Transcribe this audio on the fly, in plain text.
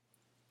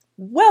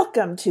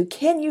Welcome to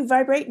Can You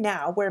Vibrate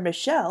Now, where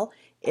Michelle,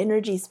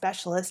 energy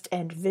specialist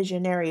and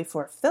visionary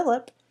for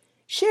Philip,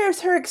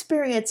 shares her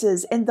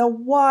experiences in the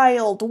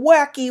wild,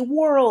 wacky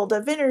world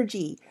of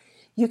energy.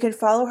 You can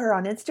follow her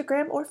on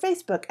Instagram or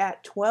Facebook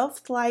at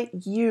 12th Light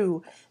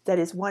U. That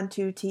is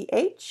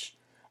 12TH,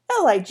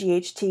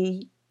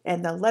 LIGHT,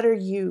 and the letter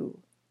U.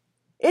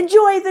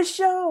 Enjoy the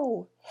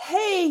show!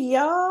 Hey,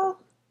 y'all!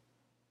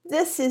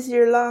 This is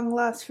your long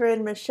lost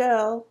friend,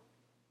 Michelle.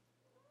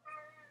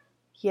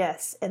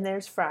 Yes, and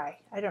there's Fry.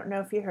 I don't know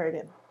if you heard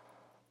him.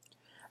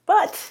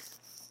 But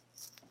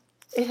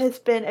it has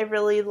been a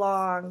really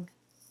long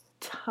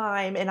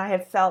time and I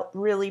have felt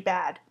really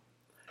bad.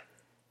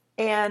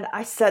 And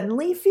I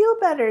suddenly feel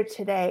better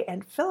today.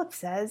 And Philip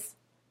says,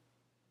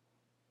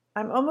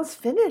 I'm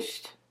almost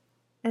finished.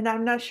 And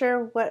I'm not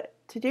sure what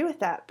to do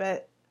with that.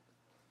 But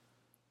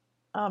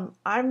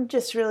I'm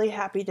just really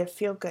happy to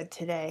feel good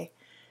today.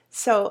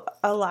 So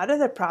a lot of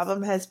the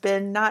problem has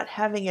been not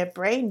having a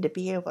brain to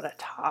be able to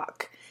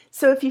talk.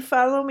 So if you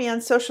follow me on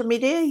social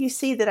media, you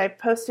see that I've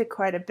posted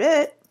quite a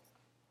bit,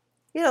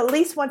 at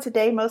least once a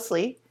day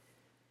mostly.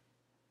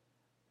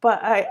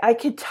 But I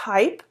could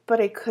type, but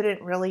I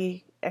couldn't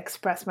really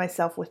express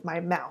myself with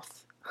my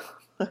mouth.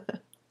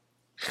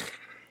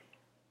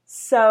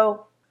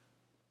 So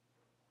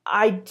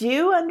I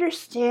do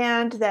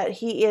understand that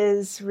he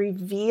is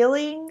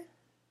revealing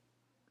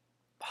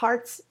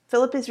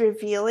Philip is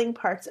revealing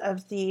parts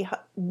of the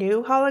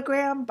new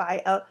hologram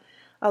by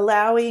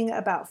allowing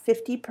about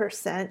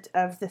 50%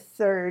 of the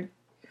third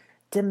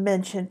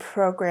dimension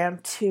program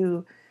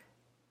to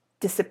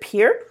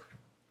disappear.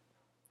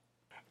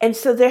 And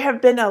so there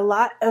have been a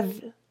lot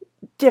of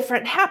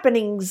different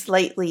happenings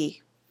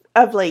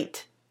of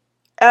late,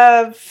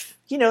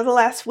 the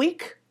last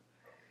week.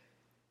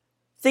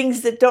 Things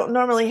that don't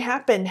normally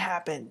happen.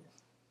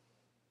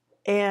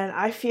 And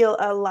I feel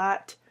a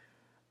lot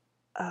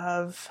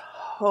of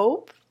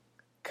hope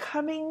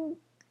coming.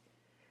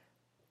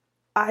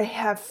 I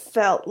have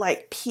felt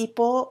like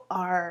people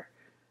are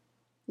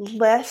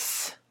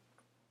less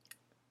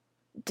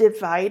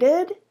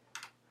divided.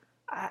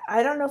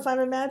 I don't know if I'm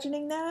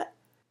imagining that,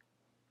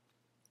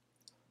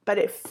 but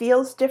it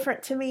feels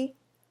different to me.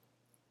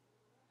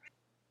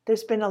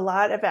 There's been a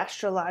lot of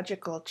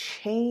astrological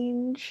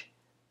change.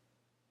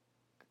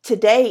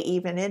 Today,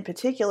 even in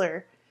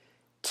particular,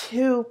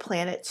 2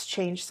 planets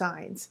change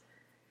signs.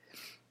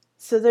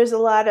 So there's a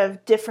lot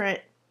of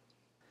different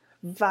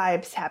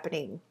vibes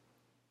happening.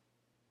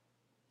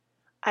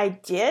 I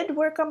did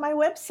work on my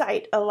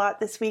website a lot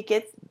this week.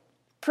 It's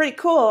pretty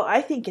cool.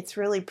 I think it's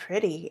really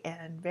pretty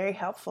and very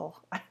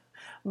helpful.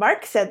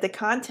 Mark said the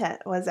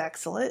content was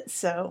excellent,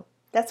 so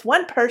that's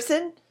one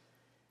person.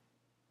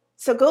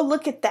 So go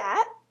look at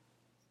that.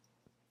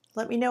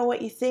 Let me know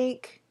what you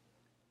think.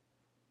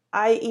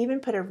 I even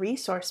put a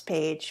resource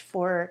page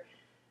for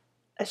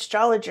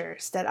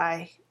astrologers that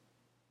I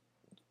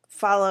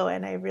follow,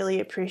 and I really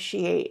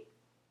appreciate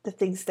the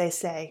things they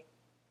say.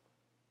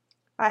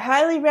 I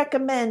highly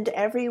recommend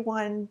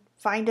everyone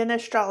find an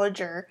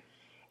astrologer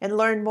and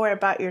learn more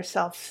about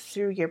yourself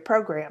through your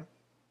program.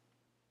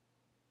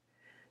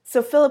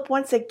 So Philip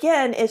once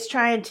again is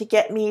trying to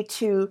get me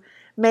to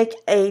make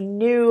a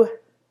new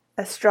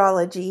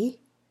astrology,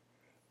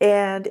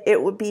 and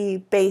it would be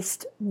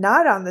based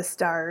not on the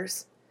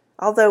stars,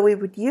 although we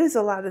would use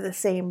a lot of the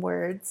same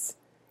words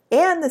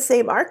and the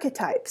same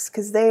archetypes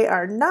because they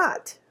are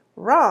not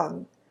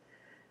wrong.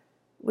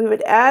 We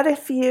would add a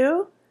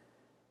few,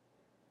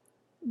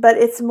 but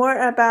it's more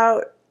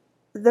about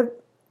the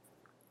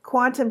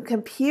quantum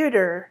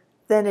computer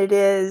than it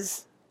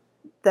is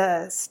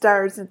the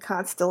stars and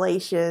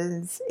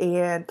constellations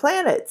and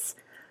planets.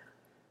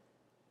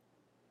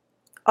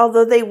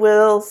 Although they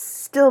will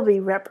still be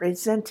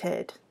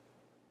represented.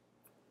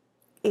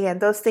 And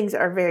those things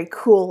are very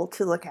cool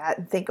to look at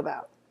and think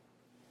about.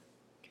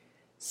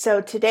 So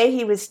today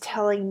he was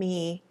telling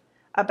me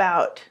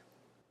about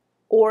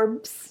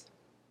orbs,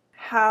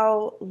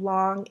 how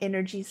long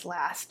energies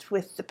last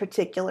with the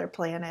particular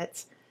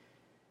planets.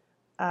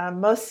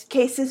 Most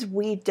cases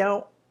we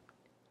don't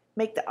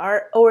make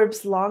the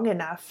orbs long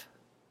enough,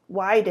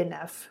 wide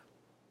enough.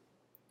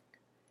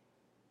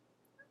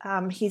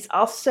 He's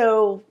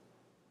also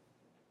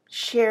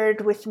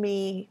shared with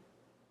me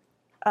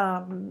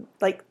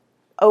like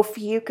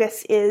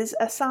Ophiuchus is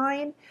a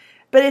sign,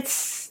 but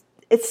it's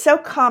so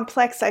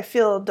complex I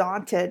feel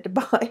daunted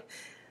by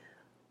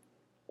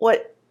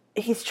what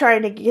he's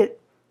trying to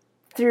get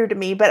through to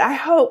me, but I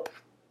hope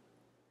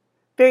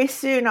very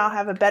soon I'll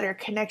have a better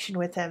connection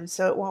with him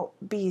so it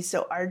won't be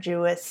so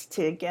arduous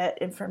to get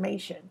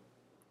information.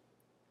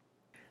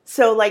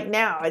 So like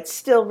now, it's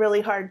still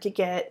really hard to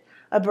get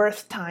a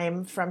birth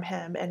time from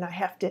him, and I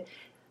have to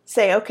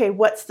say, okay,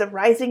 what's the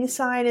rising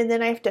sign? And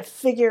then I have to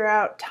figure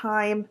out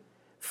time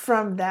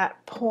from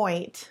that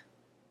point.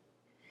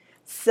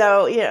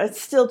 So,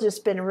 it's still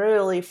just been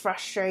really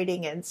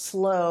frustrating and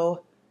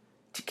slow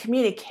to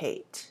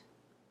communicate.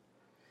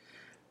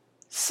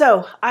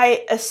 So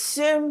I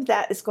assume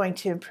that is going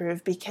to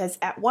improve because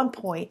at one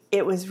point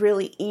it was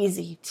really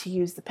easy to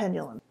use the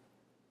pendulum.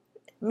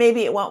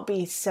 maybe it won't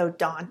be so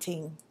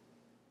daunting.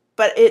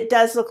 But it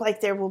does look like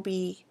there will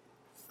be,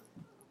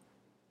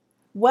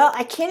 well,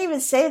 I can't even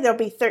say there'll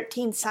be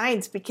 13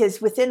 signs,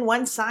 because within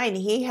one sign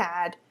he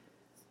had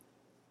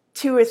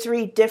 2 or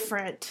 3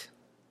 different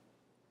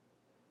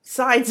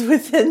signs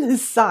within the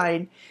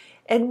sign.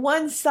 And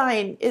one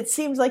sign, it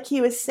seems like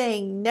he was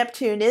saying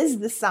Neptune is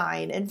the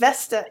sign and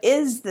Vesta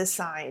is the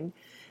sign.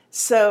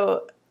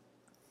 So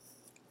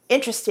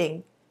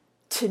interesting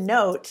to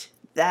note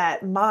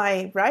that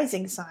my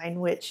rising sign,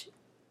 which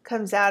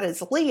comes out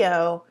as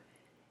Leo,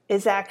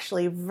 is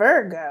actually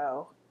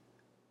Virgo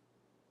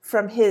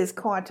from his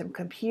quantum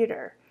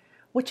computer,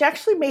 which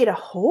actually made a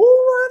whole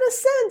lot of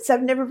sense.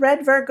 I've never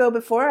read Virgo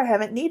before. I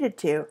haven't needed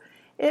to.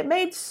 It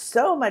made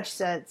so much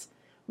sense.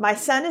 My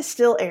sun is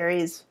still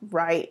Aries,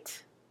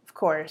 right? Of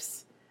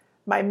course.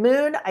 My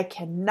moon, I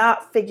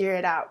cannot figure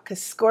it out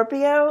because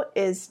Scorpio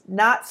is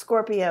not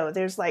Scorpio.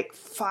 There's like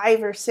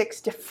 5 or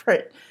 6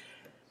 different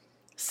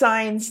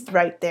signs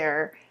right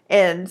there.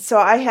 And so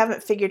I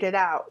haven't figured it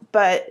out.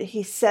 But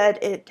he said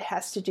it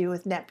has to do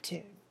with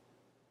Neptune.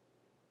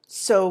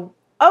 So,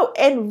 oh,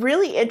 and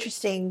really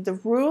interesting, the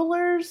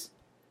ruler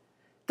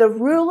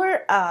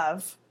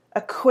of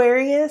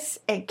Aquarius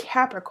and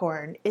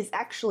Capricorn is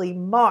actually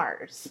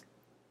Mars.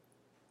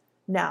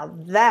 Now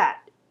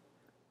that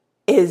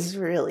is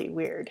really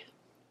weird,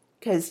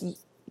 because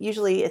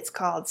usually it's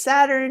called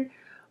Saturn,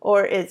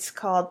 or it's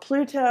called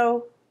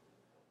Pluto,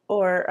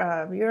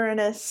 or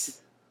Uranus.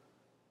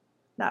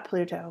 Not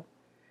Pluto,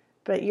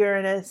 but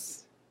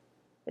Uranus.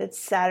 It's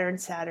Saturn.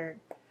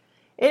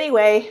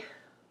 Anyway,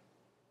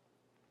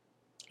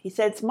 he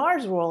said it's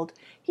Mars ruled.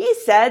 He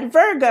said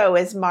Virgo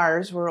is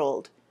Mars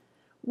ruled,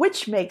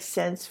 which makes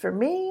sense for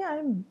me.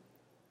 I'm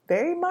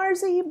very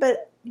Marsy,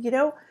 but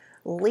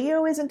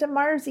Leo isn't a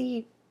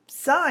Marsy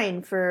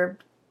sign for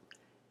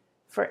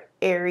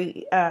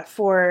Aries,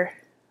 for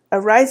a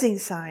rising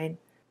sign.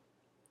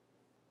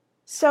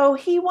 So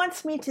he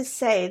wants me to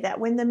say that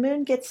when the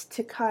moon gets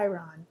to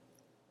Chiron,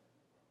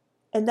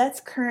 and that's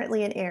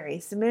currently in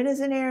Aries, the moon is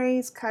in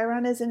Aries,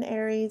 Chiron is in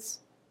Aries,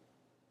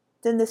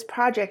 then this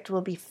project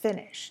will be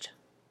finished.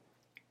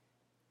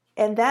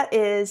 And that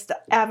is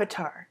the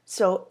avatar.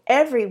 So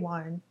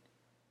everyone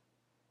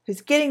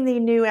who's getting the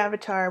new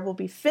avatar will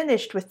be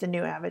finished with the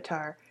new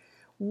avatar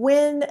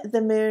when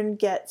the moon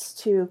gets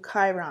to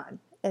Chiron.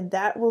 And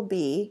that will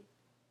be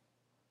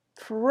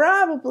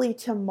probably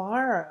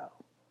tomorrow.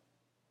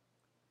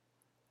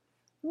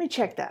 Let me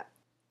check that.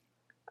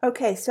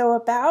 Okay, so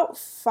about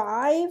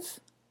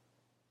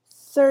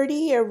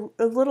 5:30 or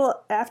a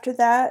little after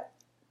that,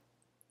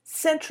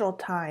 Central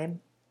Time,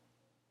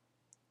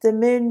 the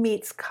moon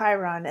meets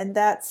Chiron, and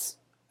that's,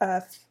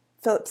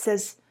 Philip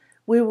says,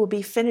 we will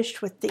be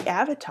finished with the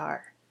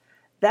avatar.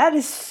 That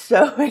is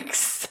so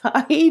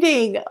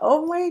exciting.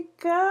 Oh my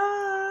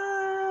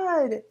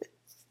God.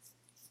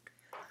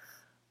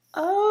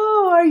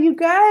 Oh, are you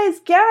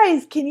guys,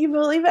 can you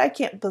believe it? I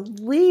can't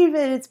believe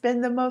it. It's been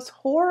the most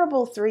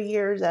horrible 3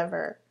 years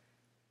ever.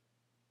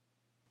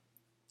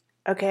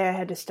 Okay, I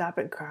had to stop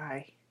and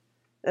cry.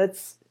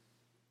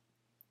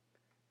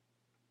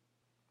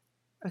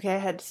 Okay, I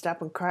had to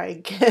stop and cry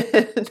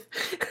again.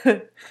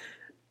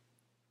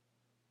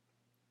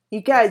 You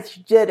guys,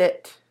 you did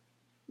it.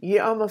 You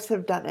almost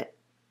have done it.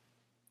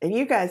 And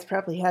you guys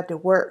probably had to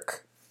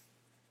work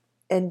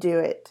and do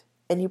it.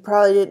 And you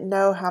probably didn't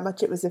know how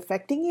much it was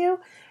affecting you.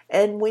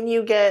 And when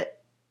you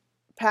get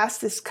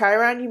past this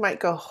Chiron, you might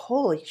go,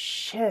 holy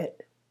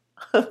shit.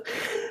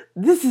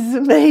 This is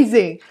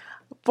amazing.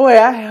 Boy,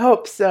 I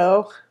hope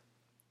so.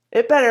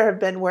 It better have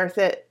been worth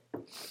it.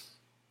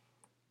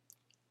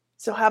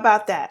 So how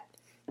about that?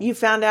 You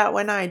found out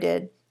when I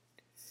did.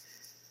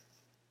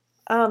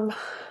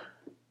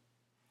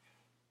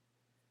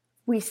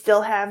 We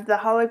still have the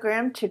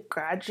hologram to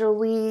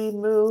gradually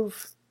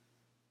remove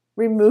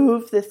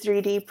the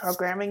 3D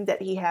programming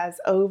that he has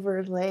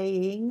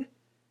overlaying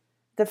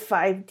the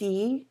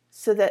 5D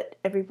so that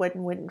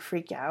everyone wouldn't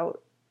freak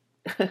out.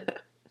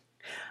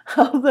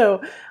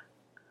 Although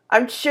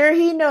I'm sure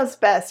he knows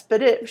best,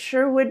 but it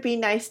sure would be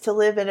nice to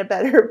live in a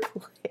better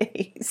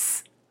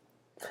place.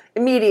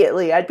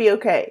 Immediately, I'd be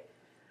okay.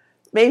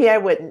 Maybe I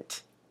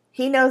wouldn't.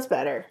 He knows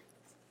better.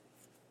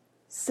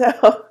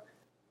 So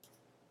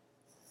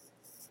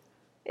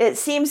it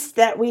seems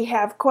that we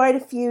have quite a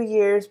few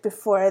years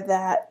before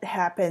that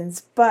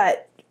happens,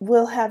 but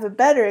we'll have a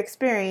better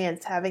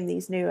experience having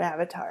these new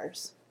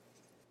avatars.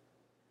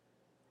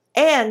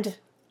 And,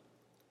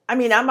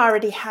 I'm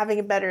already having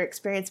a better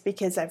experience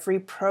because I've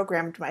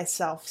reprogrammed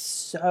myself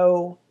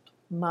so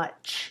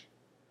much.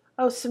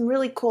 Oh, some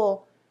really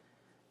cool...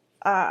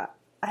 I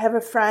have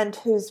a friend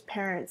whose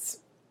parents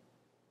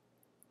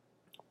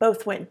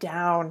both went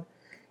down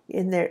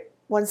in their...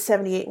 One's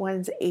 78,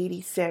 one's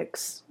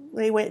 86.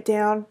 They went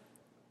down.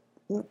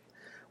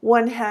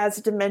 One has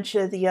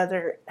dementia, the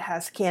other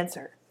has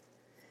cancer.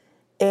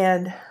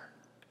 And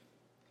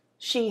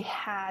she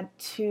had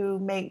to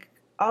make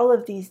all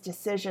of these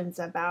decisions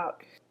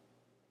about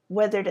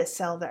whether to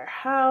sell their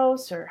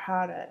house or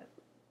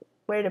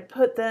where to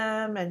put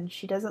them, and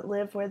she doesn't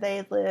live where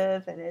they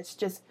live, and it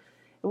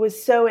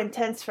was so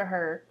intense for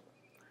her.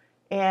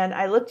 And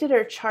I looked at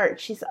her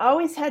chart. She's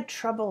always had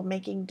trouble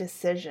making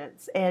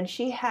decisions, and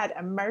she had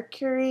a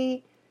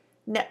Mercury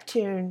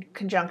Neptune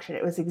conjunction.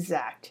 It was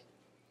exact.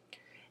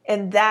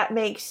 And that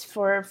makes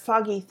for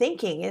foggy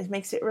thinking. It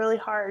makes it really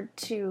hard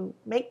to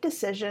make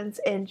decisions.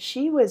 And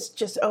she was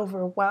just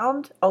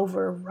overwhelmed,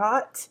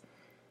 overwrought,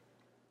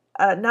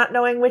 not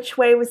knowing which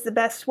way was the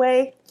best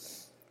way.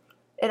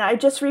 And I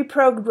just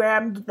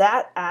reprogrammed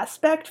that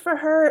aspect for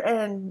her.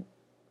 And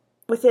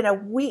within a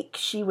week,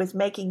 she was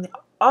making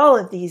all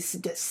of these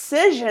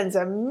decisions,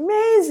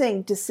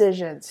 amazing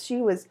decisions.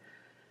 She was,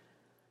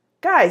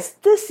 guys,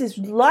 this is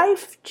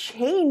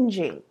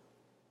life-changing.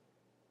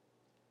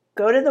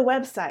 Go to the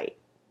website,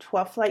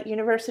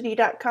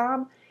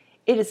 12flightuniversity.com.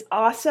 It is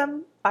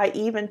awesome. I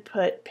even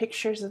put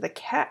pictures of the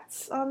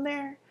cats on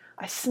there.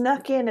 I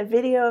snuck in a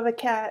video of a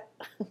cat.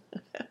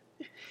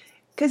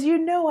 Because you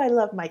know I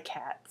love my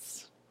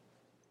cats.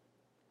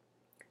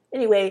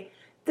 Anyway,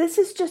 this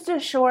is just a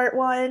short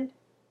one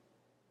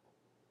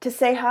to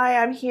say hi,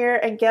 I'm here,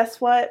 and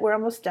guess what? We're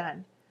almost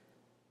done.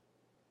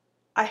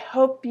 I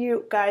hope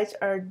you guys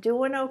are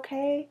doing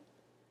okay.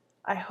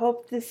 I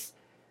hope this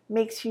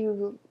makes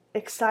you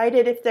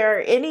excited. If there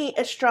are any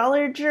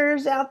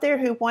astrologers out there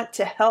who want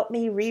to help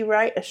me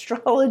rewrite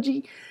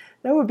astrology,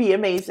 that would be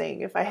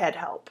amazing if I had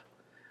help.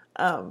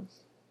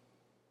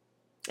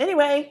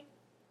 Anyway,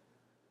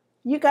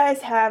 you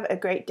guys have a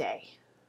great day.